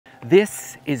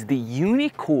This is the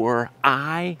Uneekor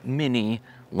iMini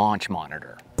launch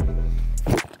monitor.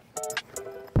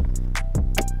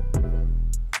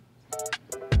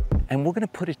 And we're gonna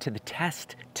put it to the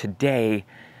test today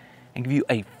and give you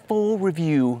a full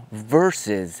review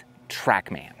versus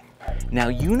TrackMan. Now,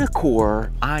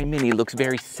 Uneekor iMini looks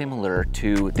very similar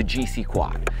to the GC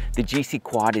Quad. The GC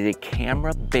Quad is a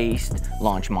camera-based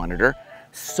launch monitor.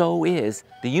 So is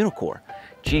the Uneekor.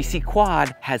 GC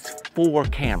Quad has 4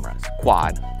 cameras.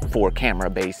 Quad, 4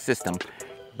 camera-based system.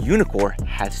 Uneekor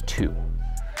has 2.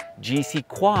 GC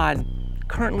Quad,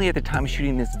 currently at the time of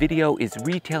shooting this video, is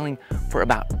retailing for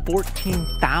about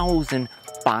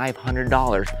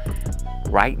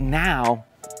 $14,500. Right now,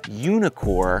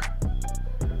 Uneekor,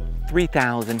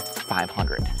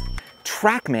 $3,500.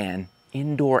 TrackMan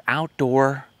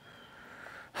indoor-outdoor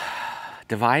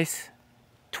device,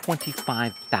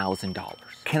 $25,000.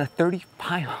 Can a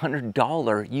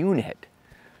 $3,500 unit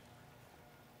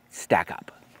stack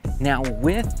up? Now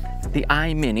with the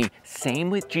iMini,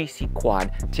 same with GC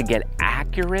Quad, to get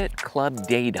accurate club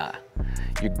data,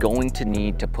 you're going to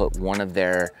need to put one of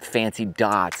their fancy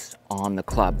dots on the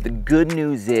club. The good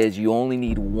news is you only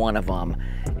need one of them,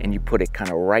 and you put it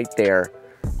kind of right there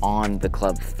on the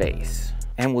club face.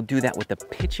 And we'll do that with a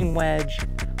pitching wedge,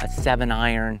 a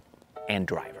 7-iron, and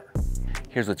driver.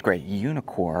 Here's what's great.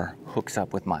 Uneekor hooks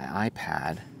up with my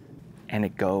iPad, and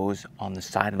it goes on the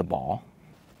side of the ball,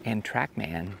 and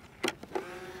TrackMan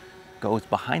goes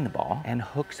behind the ball and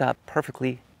hooks up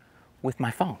perfectly with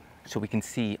my phone, so we can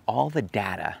see all the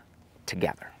data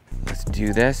together. Let's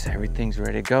do this. Everything's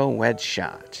ready to go. Wedge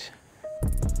shot.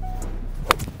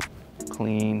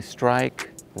 Clean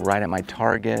strike, right at my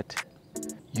target.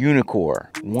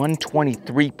 Uneekor,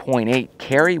 123.8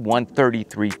 carry,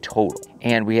 133 total.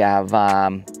 And we have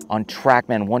on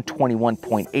TrackMan,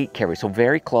 121.8 carry, so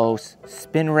very close.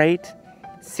 Spin rate,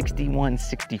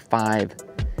 61.65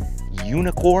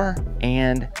 Uneekor,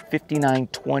 and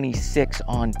 59.26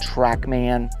 on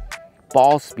TrackMan.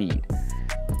 Ball speed,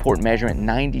 port measurement,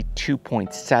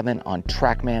 92.7 on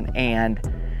TrackMan, and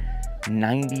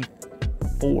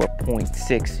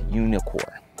 94.6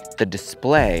 Uneekor. The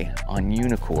display on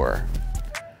Uneekor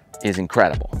is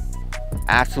incredible.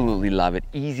 Absolutely love it.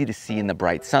 Easy to see in the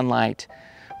bright sunlight,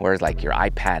 whereas like your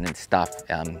iPad and stuff,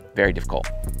 very difficult.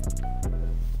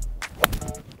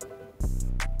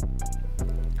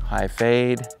 High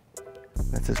fade.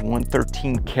 That says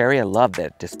 113 carry. I love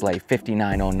that display.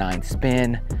 59.09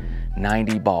 spin,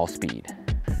 90 ball speed.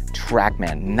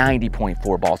 TrackMan,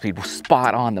 90.4 ball speed. We're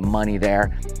spot on the money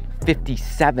there.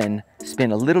 57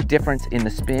 spin, a little difference in the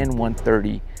spin,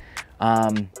 130.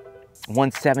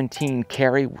 117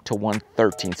 carry to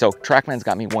 113. So TrackMan's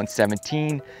got me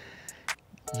 117.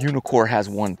 Uneekor has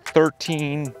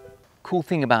 113. Cool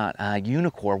thing about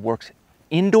Uneekor, works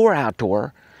indoor,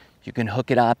 outdoor. You can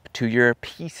hook it up to your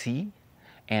PC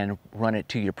and run it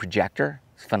to your projector.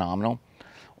 It's phenomenal.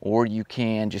 Or you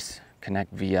can just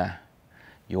connect via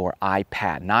your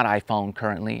iPad, not iPhone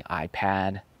currently,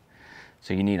 iPad.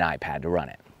 So you need an iPad to run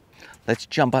it. Let's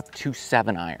jump up to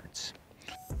 7-irons.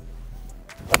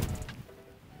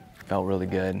 Felt really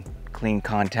good, clean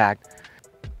contact.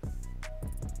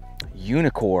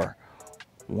 Uneekor,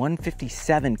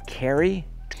 157 carry,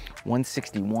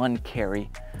 161 carry.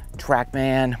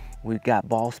 TrackMan, we've got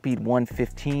ball speed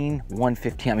 115,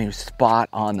 115, I mean, spot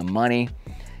on the money.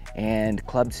 And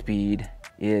club speed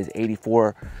is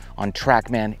 84 on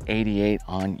TrackMan, 88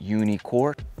 on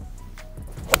Uneekor.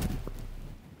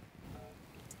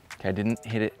 Okay, I didn't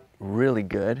hit it really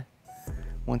good.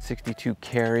 162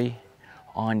 carry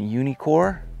on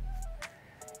Uneekor,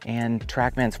 and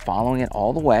TrackMan's following it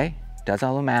all the way, does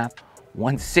all the math,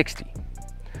 160.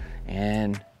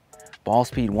 And ball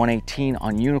speed 118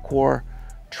 on Uneekor,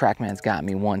 TrackMan's got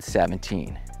me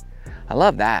 117. I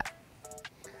love that.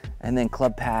 And then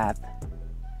club path,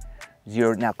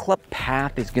 0. Now club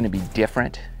path is gonna be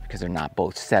different because they're not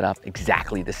both set up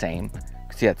exactly the same.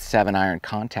 See that 7-iron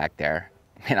contact there?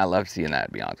 Man, I love seeing that,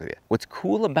 to be honest with you. What's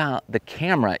cool about the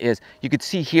camera is you could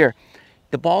see here,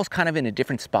 the ball's kind of in a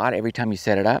different spot every time you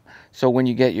set it up. So when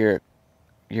you get your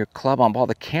club on ball,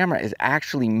 the camera is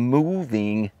actually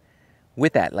moving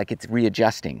with that, like it's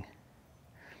readjusting.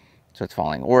 So it's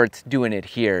falling, or it's doing it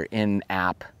here in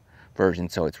app version,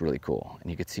 so it's really cool.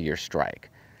 And you can see your strike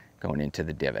going into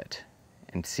the divot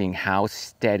and seeing how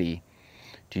steady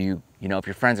do you know, if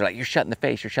your friends are like, you're shutting the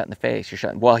face, you're shutting the face, you're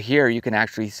shutting, well, here you can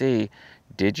actually see,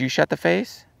 did you shut the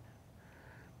face?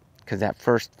 Because that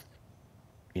first,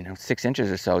 6 inches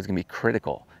or so is gonna be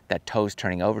critical. That toe's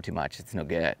turning over too much, it's no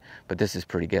good. But this is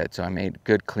pretty good, so I made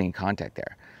good, clean contact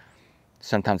there.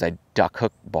 Sometimes I duck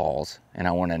hook balls and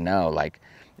I wanna know, like,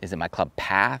 Is it my club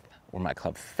path or my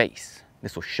club face?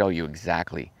 This will show you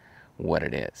exactly what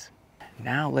it is.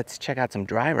 Now let's check out some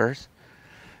drivers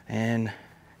and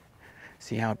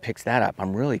see how it picks that up.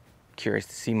 I'm really curious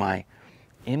to see my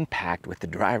impact with the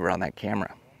driver on that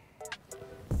camera.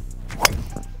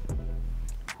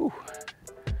 Whew.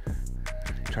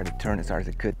 Tried to turn as hard as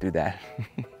I could through that.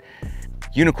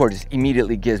 Uneekor just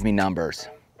immediately gives me numbers.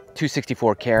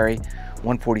 264 carry,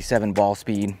 147 ball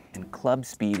speed, and club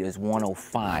speed is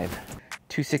 105.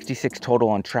 266 total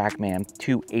on TrackMan,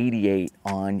 288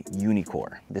 on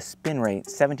Uneekor. The spin rate,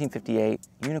 1758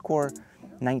 Uneekor,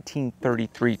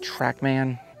 1933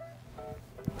 TrackMan.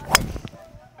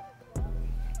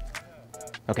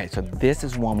 Okay, so this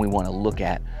is one we want to look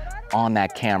at on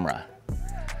that camera.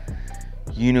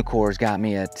 Uneekor's got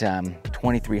me at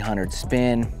 2300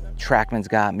 spin. TrackMan's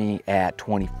got me at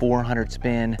 2400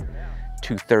 spin.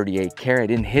 238 carry. I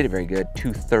didn't hit it very good.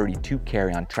 232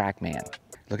 carry on TrackMan.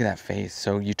 Look at that face.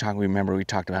 So remember we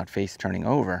talked about face turning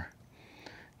over.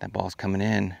 That ball's coming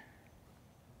in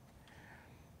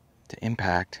to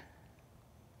impact.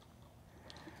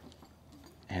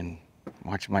 And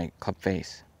watch my club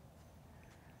face.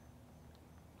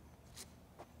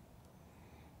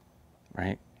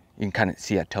 Right? You can kind of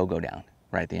see that toe go down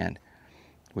right at the end.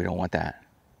 We don't want that.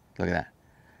 Look at that.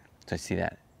 So I see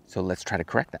that. So let's try to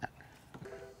correct that.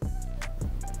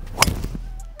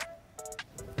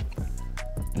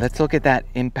 Let's look at that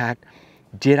impact.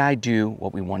 Did I do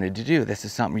what we wanted to do? This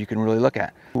is something you can really look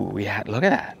at. Ooh, look at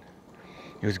that.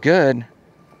 It was good,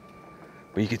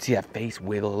 but you could see that face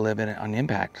wiggle a little bit on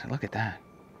impact. Look at that.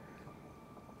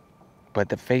 But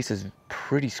the face is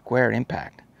pretty square at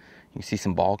impact. You can see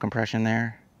some ball compression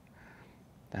there.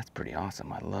 That's pretty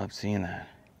awesome. I love seeing that.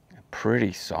 A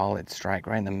pretty solid strike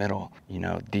right in the middle. You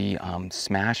know, the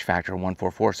smash factor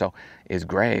 144 so is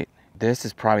great. This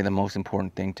is probably the most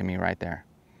important thing to me right there.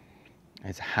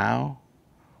 Is how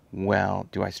well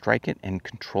do I strike it and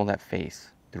control that face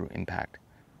through impact.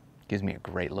 Gives me a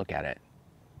great look at it.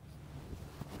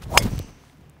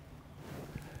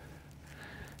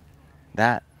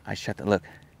 That, I shut the look.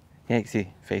 Yeah, you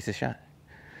see, face is shut.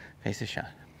 Face is shut.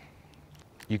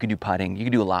 You can do putting. You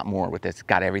can do a lot more with this. It's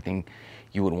got everything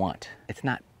you would want. It's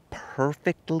not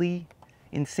perfectly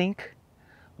in sync,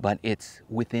 but it's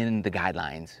within the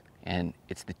guidelines, and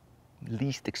it's the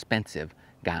least expensive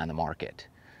guy on the market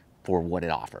for what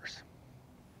it offers.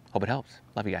 Hope it helps.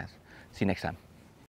 Love you guys. See you next time.